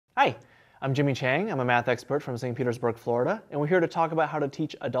Hi, I'm Jimmy Chang. I'm a math expert from St. Petersburg, Florida, and we're here to talk about how to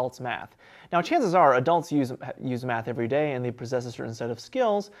teach adults math. Now, chances are adults use math every day and they possess a certain set of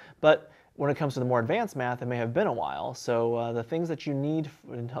skills, but when it comes to the more advanced math, it may have been a while. So the things that you need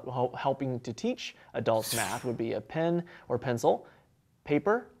in helping to teach adults math would be a pen or pencil,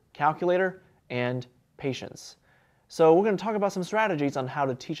 paper, calculator, and patience. So we're going to talk about some strategies on how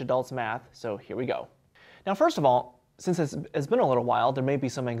to teach adults math, so here we go. Now, first of all, since it's been a little while, there may be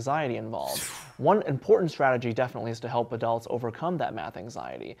some anxiety involved. One important strategy definitely is to help adults overcome that math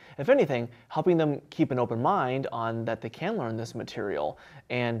anxiety. If anything, helping them keep an open mind on that they can learn this material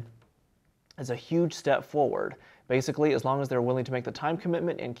and is a huge step forward. Basically, as long as they're willing to make the time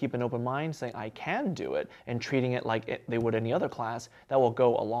commitment and keep an open mind, saying, I can do it, and treating it like they would any other class, that will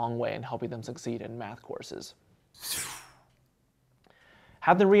go a long way in helping them succeed in math courses.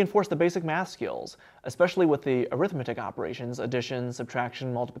 Have them reinforce the basic math skills, especially with the arithmetic operations, addition,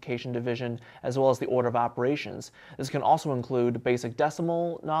 subtraction, multiplication, division, as well as the order of operations. This can also include basic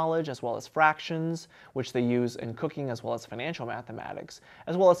decimal knowledge, as well as fractions, which they use in cooking as well as financial mathematics,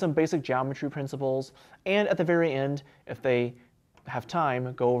 as well as some basic geometry principles, and at the very end, if they have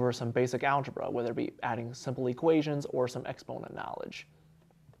time, go over some basic algebra, whether it be adding simple equations or some exponent knowledge.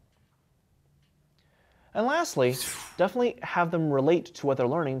 And lastly, definitely have them relate to what they're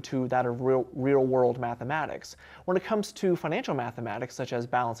learning to that of real-world mathematics. When it comes to financial mathematics, such as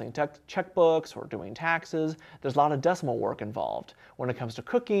balancing checkbooks or doing taxes, there's a lot of decimal work involved. When it comes to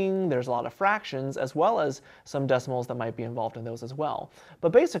cooking, there's a lot of fractions, as well as some decimals that might be involved in those as well.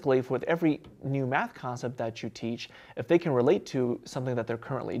 But basically, with every new math concept that you teach, if they can relate to something that they're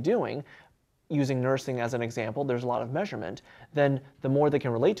currently doing, using nursing as an example, there's a lot of measurement, then the more they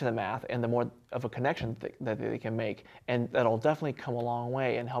can relate to the math and the more of a connection that they can make, and that'll definitely come a long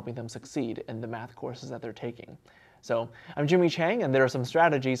way in helping them succeed in the math courses that they're taking. So I'm Jimmy Chang, and there are some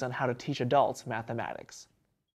strategies on how to teach adults mathematics.